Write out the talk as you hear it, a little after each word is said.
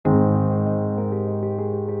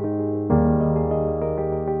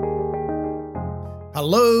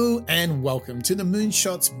Hello and welcome to the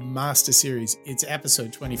Moonshots Master Series. It's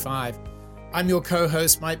episode 25. I'm your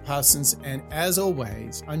co-host, Mike Parsons, and as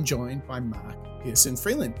always, I'm joined by Mark Pearson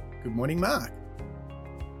Freeland. Good morning, Mark.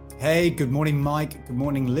 Hey, good morning, Mike. Good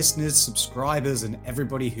morning, listeners, subscribers, and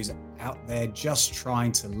everybody who's out there just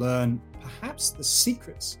trying to learn perhaps the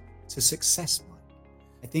secrets to success, Mike.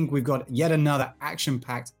 I think we've got yet another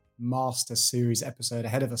action-packed Master Series episode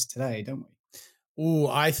ahead of us today, don't we? Oh,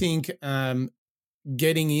 I think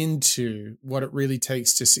getting into what it really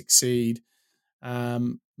takes to succeed,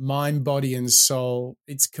 mind, body, and soul,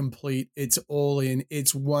 it's complete, it's all in,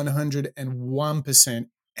 it's 101%.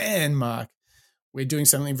 And Mark, we're doing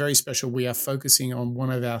something very special. We are focusing on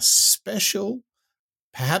one of our special,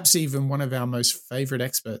 perhaps even one of our most favorite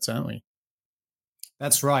experts, aren't we?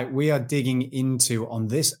 That's right. We are digging into, on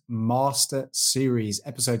this Master Series,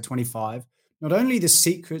 episode 25, not only the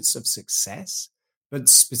secrets of success, but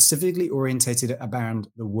specifically orientated around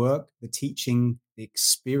the work, the teaching, the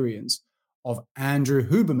experience of Andrew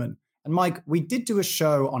Huberman. And Mike, we did do a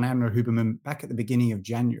show on Andrew Huberman back at the beginning of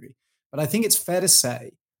January, but I think it's fair to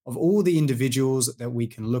say of all the individuals that we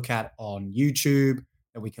can look at on YouTube,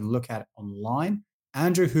 that we can look at online,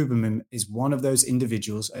 Andrew Huberman is one of those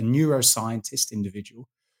individuals, a neuroscientist individual,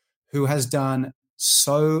 who has done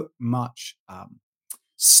so much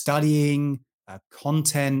studying,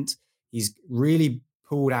 content. He's really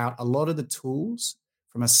pulled out a lot of the tools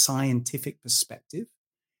from a scientific perspective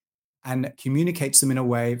and communicates them in a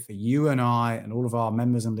way for you and I and all of our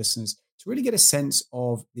members and listeners to really get a sense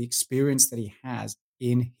of the experience that he has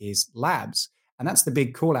in his labs. And that's the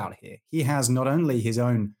big call out here. He has not only his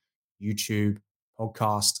own YouTube,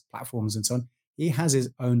 podcast, platforms, and so on, he has his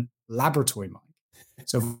own laboratory, Mike.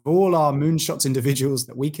 So for all our Moonshots individuals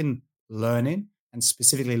that we can learn in and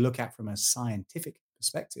specifically look at from a scientific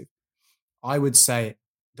perspective, I would say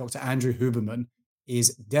Dr. Andrew Huberman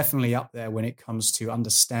is definitely up there when it comes to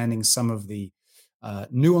understanding some of the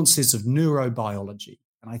nuances of neurobiology.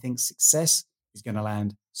 And I think success is going to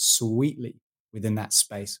land sweetly within that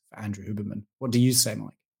space for Andrew Huberman. What do you say,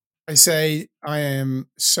 Mike? I say I am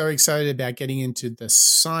so excited about getting into the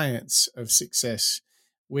science of success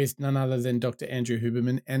with none other than Dr. Andrew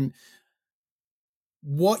Huberman. And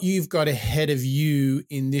what you've got ahead of you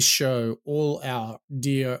in this show, all our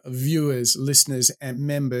dear viewers, listeners, and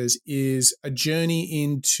members, is a journey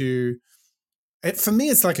into, for me,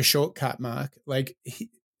 it's like a shortcut, Mark. Like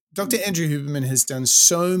Dr. Andrew Huberman has done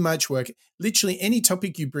so much work. Literally any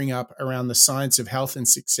topic you bring up around the science of health and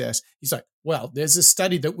success, he's like, well, there's a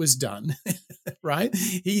study that was done, right?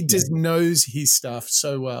 He just knows his stuff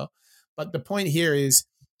so well. But the point here is,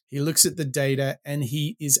 he looks at the data and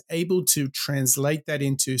he is able to translate that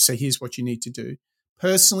into, so here's what you need to do.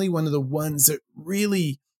 Personally, one of the ones that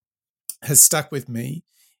really has stuck with me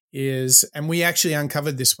is, and we actually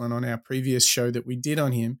uncovered this one on our previous show that we did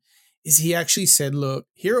on him, is he actually said, look,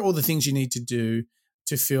 here are all the things you need to do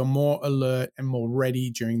to feel more alert and more ready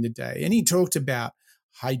during the day. And he talked about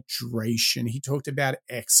hydration. He talked about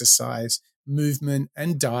exercise, movement,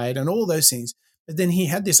 and diet and all those things. But then he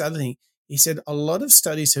had this other thing. He said, a lot of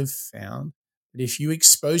studies have found that if you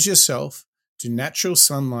expose yourself to natural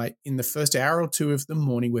sunlight in the first hour or two of the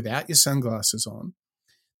morning without your sunglasses on,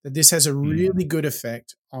 that this has a really good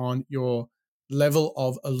effect on your level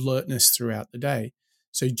of alertness throughout the day.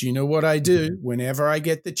 So do you know what I do? Whenever I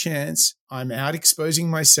get the chance, I'm out exposing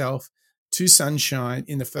myself to sunshine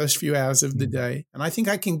in the first few hours of the day. And I think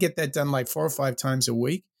I can get that done like 4 or 5 times a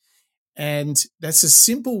week. And that's a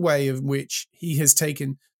simple way of which he has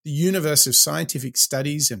taken the universe of scientific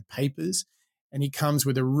studies and papers, and he comes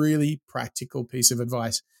with a really practical piece of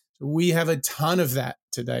advice. So we have a ton of that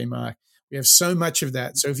today, Mark. We have so much of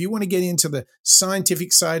that. So if you want to get into the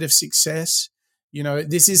scientific side of success, you know,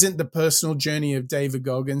 this isn't the personal journey of David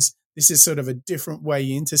Goggins. This is sort of a different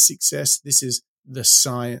way into success. This is the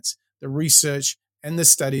science, the research, and the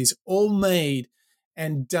studies all made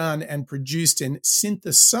and done and produced and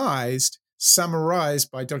synthesized, summarized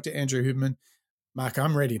by Dr. Andrew Huberman. Mark,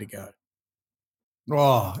 I'm ready to go.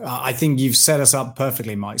 Oh, I think you've set us up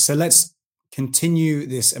perfectly, Mike. So let's continue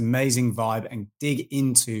this amazing vibe and dig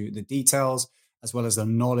into the details as well as the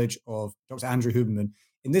knowledge of Dr. Andrew Huberman.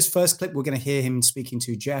 In this first clip, we're going to hear him speaking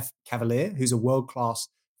to Jeff Cavaliere, who's a world-class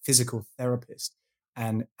physical therapist.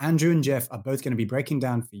 And Andrew and Jeff are both going to be breaking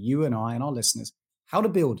down for you and I and our listeners how to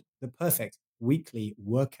build the perfect weekly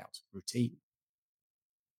workout routine.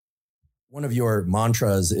 One of your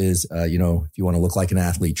mantras is, if you want to look like an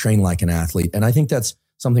athlete, train like an athlete. And I think that's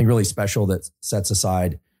something really special that sets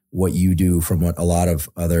aside what you do from what a lot of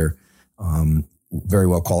other very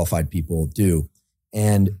well qualified people do.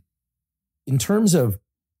 And in terms of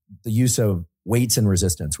the use of weights and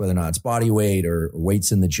resistance, whether or not it's body weight or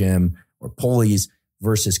weights in the gym or pulleys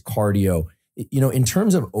versus cardio. In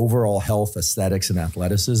terms of overall health, aesthetics, and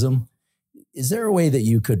athleticism, is there a way that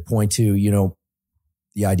you could point to,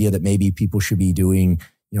 the idea that maybe people should be doing,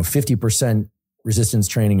 50% resistance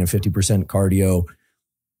training and 50% cardio?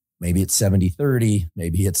 Maybe it's 70-30,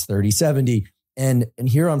 maybe it's 30-70. And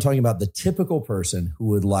here I'm talking about the typical person who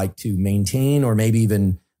would like to maintain or maybe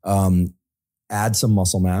even add some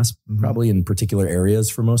muscle mass, probably in particular areas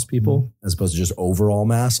for most people, as opposed to just overall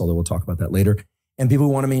mass, although we'll talk about that later. And people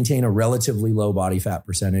who want to maintain a relatively low body fat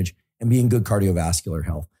percentage and be in good cardiovascular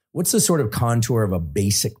health. What's the sort of contour of a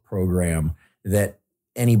basic program that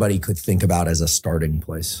anybody could think about as a starting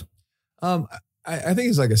place? I think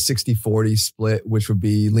it's like a 60-40 split, which would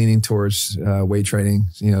be leaning towards weight training,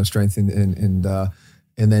 strength and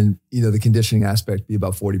then, the conditioning aspect be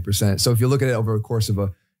about 40%. So if you look at it over the course of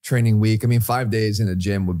a training week, 5 days in a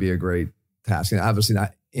gym would be a great task. And obviously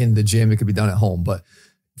not in the gym, it could be done at home, but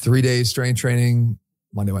 3 days strength training,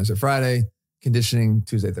 Monday, Wednesday, Friday, conditioning,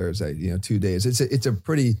 Tuesday, Thursday, 2 days. It's a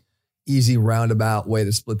pretty easy roundabout way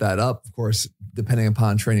to split that up. Of course, depending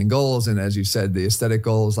upon training goals. And as you said, the aesthetic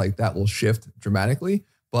goals, like that will shift dramatically.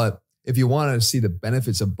 But if you want to see the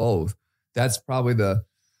benefits of both, that's probably the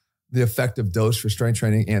effective dose for strength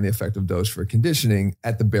training and the effective dose for conditioning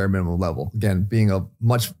at the bare minimum level. Again, being a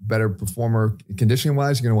much better performer conditioning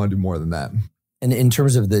wise, you're going to want to do more than that. And in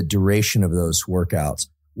terms of the duration of those workouts,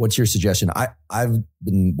 what's your suggestion? I've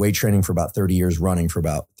been weight training for about 30 years, running for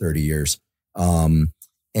about 30 years,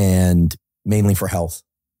 and mainly for health,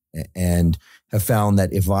 and have found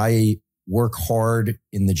that if I work hard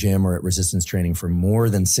in the gym or at resistance training for more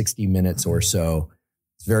than 60 minutes or so,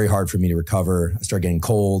 it's very hard for me to recover. I start getting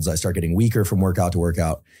colds. I start getting weaker from workout to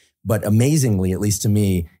workout. But amazingly, at least to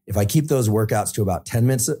me, if I keep those workouts to about 10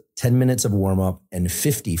 minutes of warm up and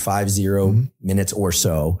 50 minutes or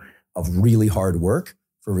so of really hard work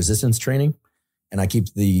for resistance training, and I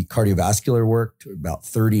keep the cardiovascular work to about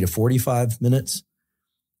 30 to 45 minutes,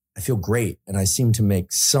 I feel great. And I seem to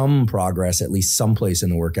make some progress, at least someplace in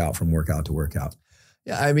the workout from workout to workout.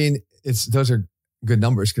 Yeah. Those are good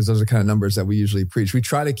numbers because those are kind of numbers that we usually preach. We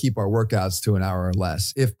try to keep our workouts to an hour or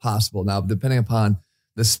less if possible. Now, depending upon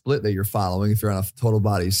the split that you're following, if you're on a total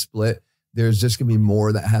body split, there's just going to be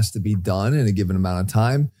more that has to be done in a given amount of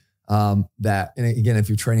time. And again, if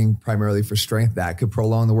you're training primarily for strength, that could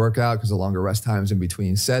prolong the workout because the longer rest times in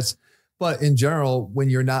between sets. But in general,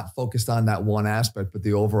 when you're not focused on that one aspect, but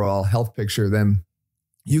the overall health picture, then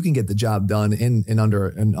you can get the job done in under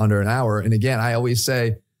an hour. And again, I always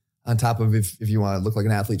say, on top of if you want to look like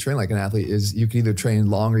an athlete, train like an athlete, is you can either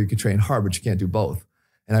train long or you can train hard, but you can't do both.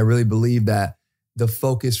 And I really believe that the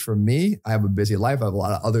focus for me, I have a busy life. I have a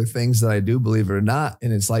lot of other things that I do, believe it or not.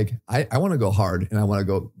 And it's like, I want to go hard and I want to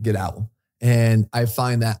go get out. And I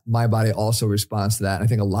find that my body also responds to that. And I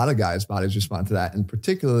think a lot of guys' bodies respond to that. And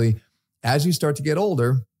particularly as you start to get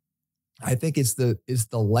older, I think it's the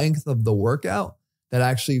length of the workout that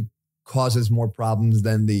actually causes more problems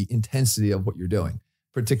than the intensity of what you're doing,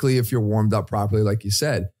 particularly if you're warmed up properly, like you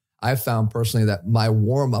said. I've found personally that my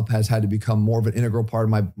warm up has had to become more of an integral part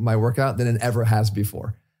of my workout than it ever has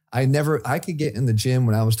before. I could get in the gym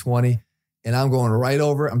when I was 20 and I'm going right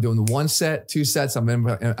over. I'm doing the 1 set, 2 sets. I'm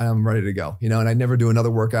ready to go, and I never do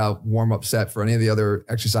another workout warm up set for any of the other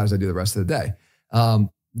exercises I do the rest of the day.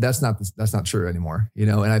 That's not true anymore,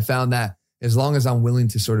 and I found that as long as I'm willing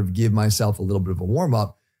to sort of give myself a little bit of a warm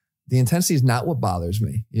up, the intensity is not what bothers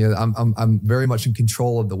me. I'm very much in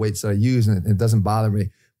control of the weights that I use and it doesn't bother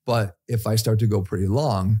me. But if I start to go pretty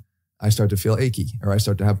long, I start to feel achy or I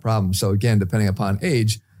start to have problems. So again, depending upon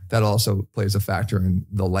age, that also plays a factor in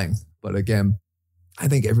the length. But again, I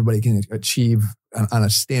think everybody can achieve on a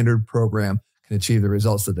standard program, can achieve the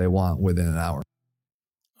results that they want within an hour.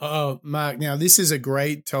 Oh, Mark, now this is a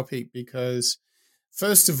great topic because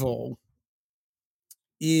first of all,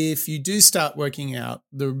 if you do start working out,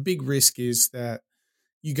 the big risk is that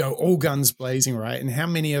you go all guns blazing, right? And how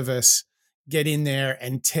many of us get in there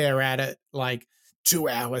and tear at it like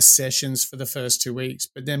 2-hour sessions for the first 2 weeks?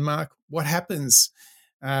 But then, Mark, what happens?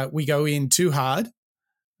 We go in too hard.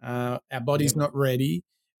 Our body's not ready,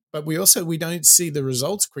 but we don't see the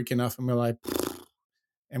results quick enough, and we're like,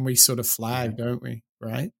 and we sort of flag, don't we?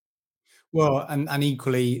 Right? Well, and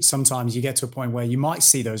equally, sometimes you get to a point where you might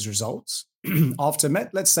see those results after,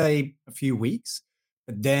 let's say, a few weeks,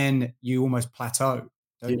 but then you almost plateau,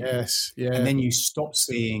 don't you? Yes, yeah. And then you stop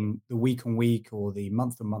seeing the week on week or the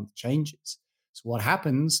month on month changes. So what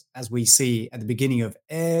happens, as we see at the beginning of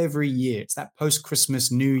every year, it's that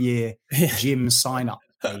post-Christmas New Year gym sign-up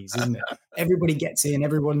phase, isn't it? Everybody gets in,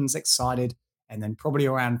 everyone's excited, And then probably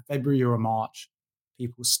around February or March,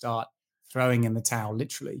 people start throwing in the towel,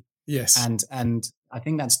 literally. Yes. And I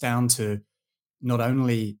think that's down to not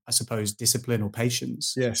only, I suppose, discipline or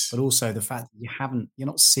patience, Yes. but also the fact that you're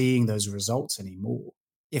not seeing those results anymore,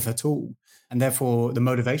 if at all. And therefore the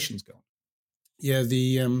motivation's gone. Yeah.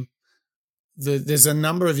 There's a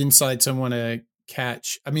number of insights I want to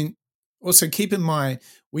catch. I mean, also keep in mind,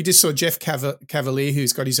 we just saw Jeff Cavalier,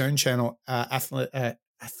 who's got his own channel,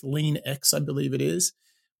 Athlean X, I believe it is.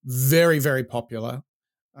 Very, very popular.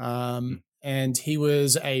 And he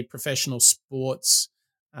was a professional sports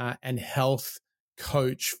and health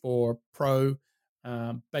coach for pro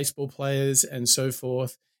baseball players and so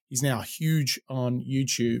forth. He's now huge on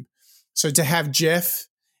YouTube. So to have Jeff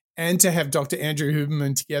and to have Dr. Andrew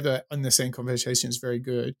Huberman together in the same conversation is very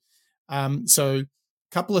good. So a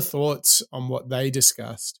couple of thoughts on what they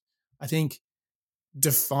discussed. I think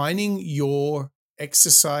defining your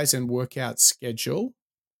exercise and workout schedule,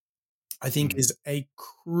 I think, is a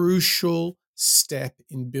crucial step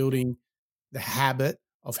in building the habit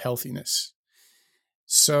of healthiness.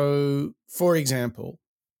 So, for example,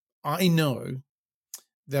 I know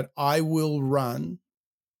that I will run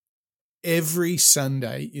every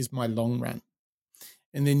Sunday is my long run.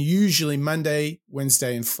 And then usually Monday,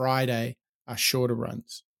 Wednesday, and Friday are shorter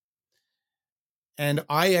runs. And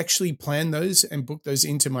I actually plan those and book those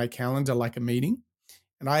into my calendar like a meeting.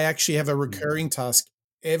 And I actually have a recurring task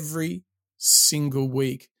every single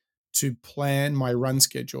week to plan my run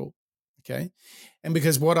schedule. Okay. And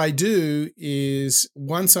because what I do is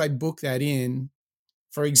once I book that in,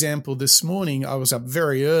 for example, this morning I was up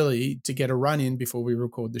very early to get a run in before we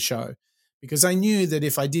record the show, because I knew that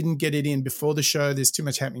if I didn't get it in before the show, there's too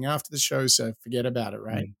much happening after the show. So forget about it.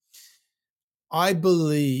 Right. I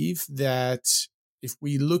believe that if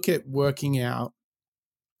we look at working out,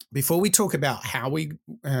 before we talk about how we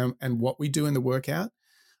and what we do in the workout,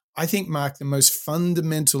 I think, Mark, the most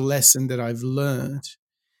fundamental lesson that I've learned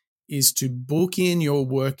is to book in your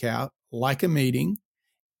workout like a meeting,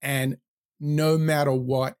 and no matter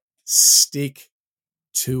what, stick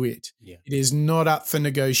to it. Yeah. It is not up for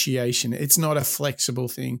negotiation. It's not a flexible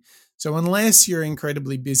thing. So unless you're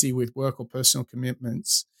incredibly busy with work or personal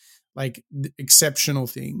commitments, like exceptional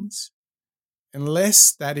things,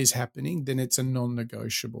 unless that is happening, then it's a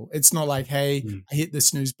non-negotiable. It's not like, hey, I hit the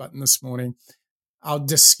snooze button this morning, I'll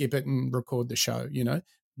just skip it and record the show,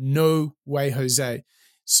 No way, Jose.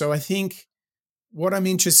 So I think what I'm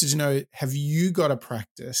interested to know, have you got a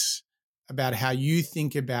practice about how you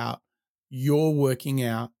think about your working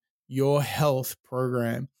out, your health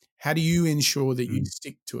program? How do you ensure that you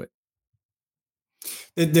stick to it?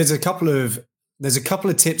 There's a couple of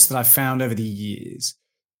tips that I've found over the years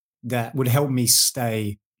that would help me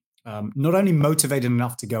stay not only motivated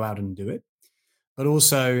enough to go out and do it, but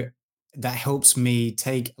also that helps me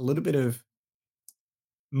take a little bit of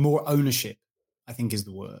more ownership, I think is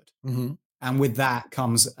the word. And with that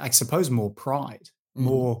comes, I suppose, more pride,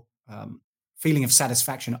 more feeling of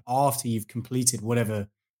satisfaction after you've completed whatever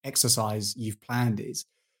exercise you've planned is,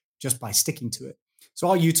 just by sticking to it. So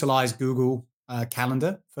I'll utilize Google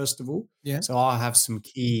Calendar, first of all. Yeah. So I'll have some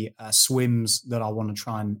key swims that I want to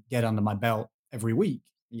try and get under my belt every week,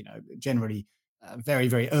 generally very,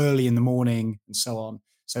 very early in the morning and so on.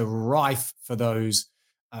 So rife for those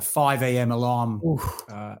 5 a.m. alarm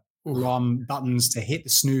buttons to hit the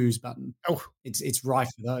snooze button. It's rife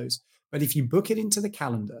for those. But if you book it into the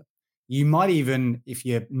calendar, you might even, if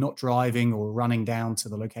you're not driving or running down to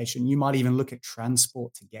the location, you might even look at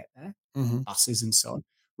transport to get there, buses and so on.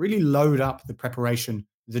 Really load up the preparation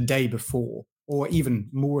the day before or even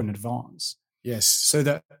more in advance. Yes. So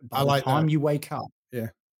that by the time you wake up,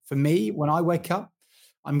 for me, when I wake up,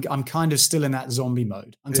 I'm kind of still in that zombie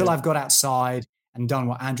mode until I've got outside and done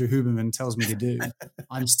what Andrew Huberman tells me to do.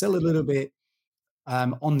 I'm still a little bit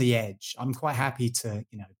on the edge. I'm quite happy to,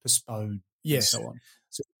 postpone and so on.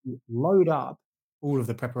 So load up all of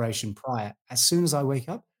the preparation prior. As soon as I wake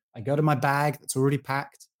up, I go to my bag that's already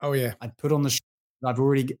packed. Oh yeah. I put on the shoes that I've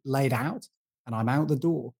already laid out, and I'm out the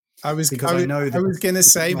door. I was going to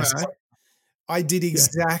say, Mark, I did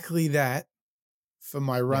exactly that for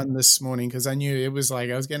my run this morning, because I knew it was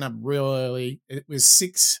like I was getting up real early. It was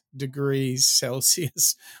 6 degrees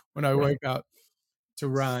Celsius when I woke up to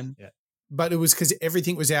run. Yeah. But it was because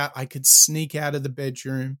everything was out. I could sneak out of the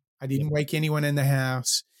bedroom. I didn't wake anyone in the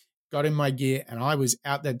house, got in my gear, and I was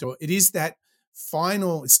out that door. It is that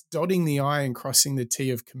final, it's dotting the I and crossing the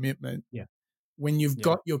T of commitment. Yeah. When you've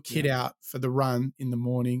got your kid out for the run in the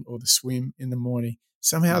morning or the swim in the morning,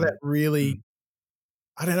 somehow that really,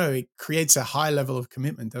 I don't know, it creates a high level of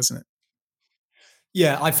commitment, doesn't it?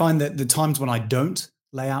 Yeah, I find that the times when I don't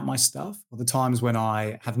lay out my stuff, or the times when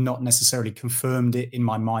I have not necessarily confirmed it in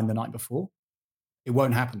my mind the night before, it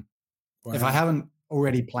won't happen. Wow. If I haven't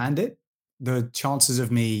already planned it, the chances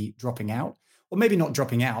of me dropping out, or maybe not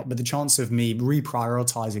dropping out, but the chance of me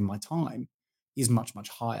reprioritizing my time is much, much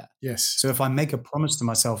higher. Yes. So if I make a promise to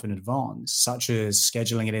myself in advance, such as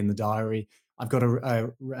scheduling it in the diary, I've got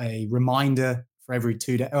a reminder for every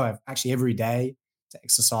 2 days, actually every day, to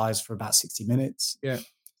exercise for about 60 minutes. Yeah.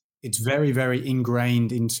 It's very, very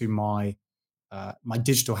ingrained into my my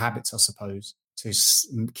digital habits, I suppose, to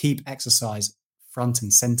keep exercise front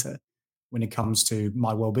and center when it comes to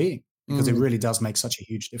my well-being, because it really does make such a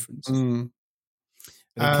huge difference. But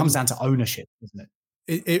it comes down to ownership, doesn't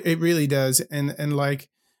it? It really does. And like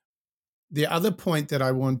the other point that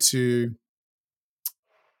I want to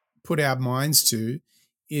put our minds to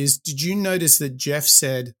is, did you notice that Jeff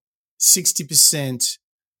said 60%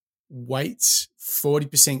 weights,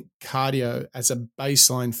 40% cardio as a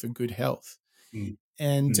baseline for good health?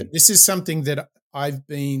 And this is something that I've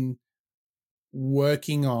been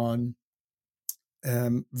working on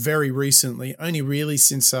very recently, only really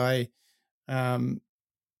since I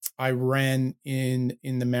ran in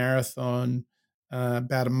the marathon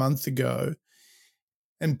about a month ago.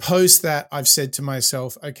 And post that, I've said to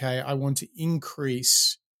myself, okay, I want to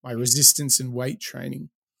increase my resistance and weight training.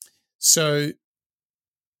 So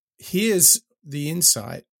here's the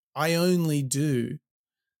insight. I only do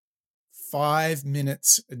 5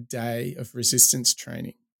 minutes a day of resistance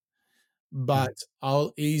training, but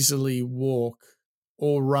I'll easily walk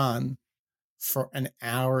or run for an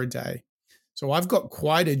hour a day. So I've got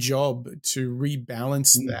quite a job to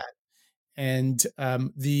rebalance that. And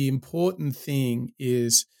the important thing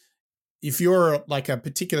is, if you're like a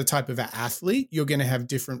particular type of athlete, you're going to have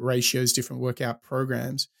different ratios, different workout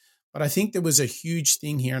programs. But I think there was a huge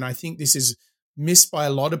thing here, and I think this is missed by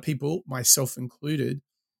a lot of people, myself included,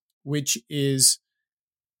 which is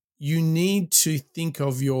you need to think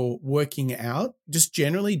of your working out just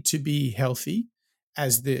generally to be healthy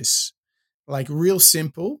as this. Like real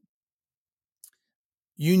simple,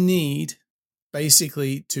 you need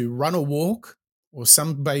basically to run or walk or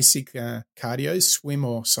some basic cardio, swim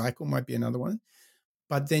or cycle might be another one.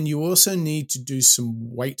 But then you also need to do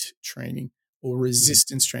some weight training or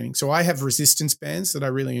resistance training. So I have resistance bands that I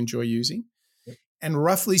really enjoy using. And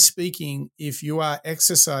roughly speaking, if you are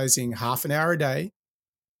exercising half an hour a day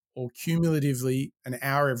or cumulatively an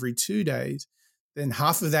hour every 2 days, then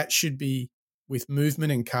half of that should be with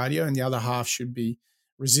movement and cardio and the other half should be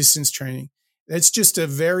resistance training. That's just a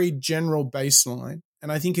very general baseline.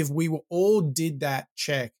 And I think if we all did that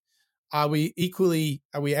check, are we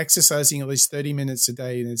exercising at least 30 minutes a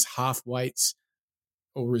day and it's half weights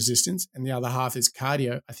or resistance and the other half is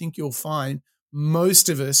cardio, I think you'll find most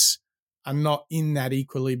of us are not in that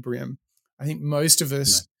equilibrium. I think most of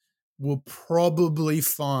us will probably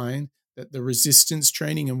find that the resistance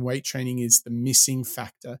training and weight training is the missing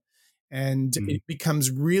factor. And it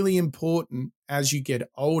becomes really important as you get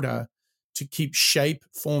older to keep shape,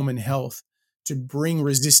 form, and health, to bring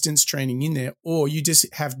resistance training in there, or you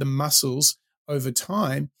just have the muscles over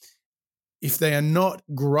time. If they are not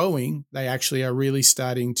growing, they actually are really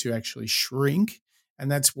starting to actually shrink.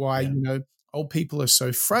 And that's why, old people are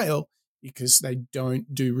so frail, because they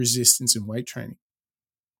don't do resistance and weight training.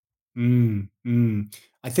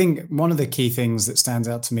 I think one of the key things that stands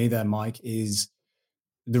out to me there, Mike, is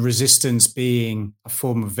the resistance being a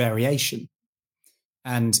form of variation.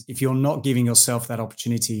 And if you're not giving yourself that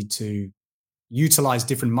opportunity to utilize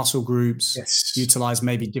different muscle groups, utilize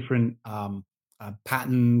maybe different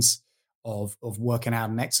patterns of working out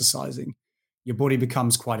and exercising, your body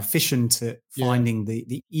becomes quite efficient at finding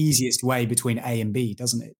the easiest way between A and B,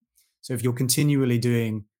 doesn't it? So if you're continually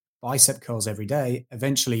doing bicep curls every day,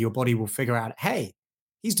 eventually your body will figure out, hey,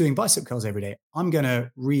 he's doing bicep curls every day. I'm going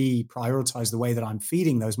to reprioritize the way that I'm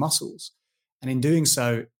feeding those muscles. And in doing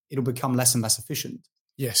so, it'll become less and less efficient.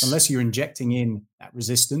 Yes. Unless you're injecting in that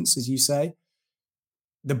resistance, as you say,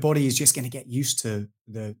 the body is just going to get used to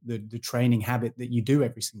the training habit that you do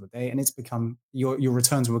every single day. And it's become, your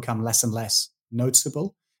returns will become less and less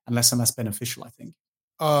noticeable and less beneficial, I think.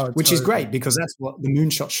 Which is great, because that's what the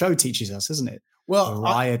Moonshot Show teaches us, isn't it? Well,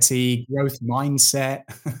 variety, growth mindset.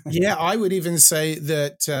 Yeah, I would even say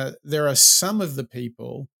that there are some of the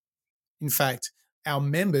people, in fact, our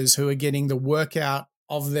members, who are getting the workout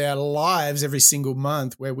of their lives every single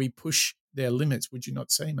month, where we push their limits. Would you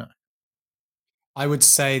not say, Mark? I would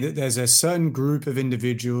say that there's a certain group of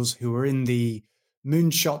individuals who are in the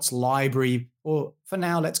Moonshots library, or for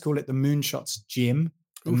now, let's call it the Moonshots gym,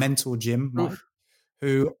 the mental gym, Mike,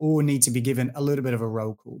 who all need to be given a little bit of a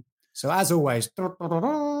roll call. So as always,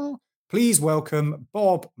 Please welcome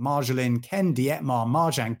Bob, Marjolin, Ken, Dietmar,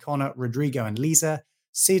 Marjan, Connor, Rodrigo and Lisa,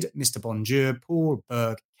 Sid, Mr. Bonjour, Paul,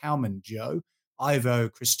 Berg, Kalman, Joe, Ivo,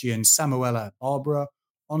 Christian, Samuela, Barbara,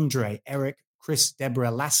 Andre, Eric, Chris,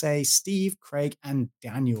 Deborah, Lasse, Steve, Craig, and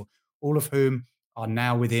Daniel, all of whom are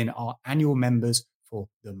now within our annual members for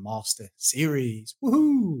the Master Series.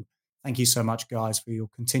 Woohoo! Thank you so much, guys, for your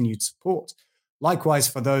continued support. Likewise,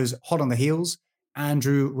 for those hot on the heels,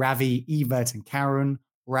 Andrew, Ravi, Yvette, and Karen,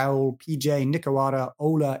 Raul, PJ, Nikawada,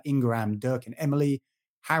 Ola, Ingram, Dirk, and Emily,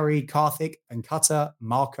 Harry, Karthik, Venkata,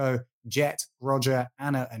 Marco, Jet, Roger,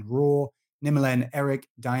 Anna, and Raw, Nimalen, Eric,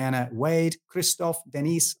 Diana, Wade, Christoph,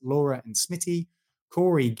 Denise, Laura, and Smitty,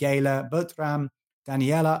 Corey, Gayla, Bertram,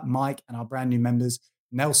 Daniela, Mike, and our brand new members,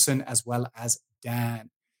 Nelson, as well as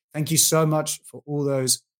Dan. Thank you so much for all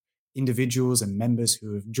those individuals and members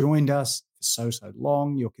who have joined us for so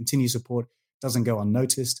long. Your continued support doesn't go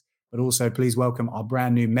unnoticed, but also please welcome our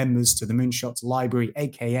brand new members to the Moonshots Library,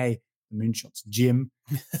 aka the Moonshots Gym.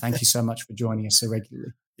 Thank you so much for joining us so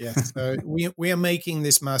regularly. Yes, so we are making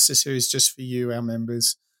this Master Series just for you, our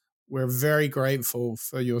members. We're very grateful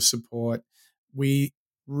for your support. We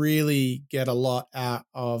really get a lot out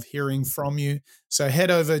of hearing from you. So head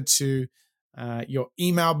over to your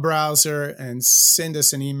email browser and send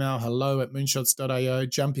us an email, hello@moonshots.io.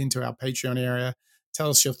 Jump into our Patreon area. Tell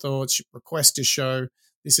us your thoughts, request a show.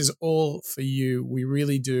 This is all for you. We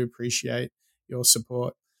really do appreciate your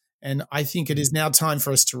support. And I think it is now time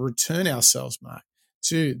for us to return ourselves, Mark,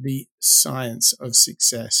 to the science of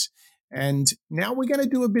success. And now we're going to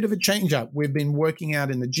do a bit of a change up. We've been working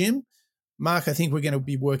out in the gym. Mark, I think we're going to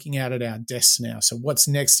be working out at our desks now. So what's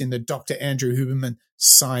next in the Dr. Andrew Huberman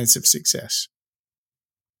Science of Success?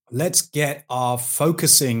 Let's get our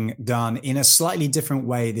focusing done in a slightly different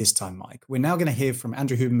way this time, Mike. We're now going to hear from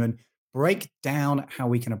Andrew Huberman break down how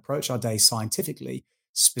we can approach our day scientifically,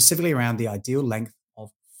 specifically around the ideal length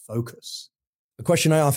of focus. The question I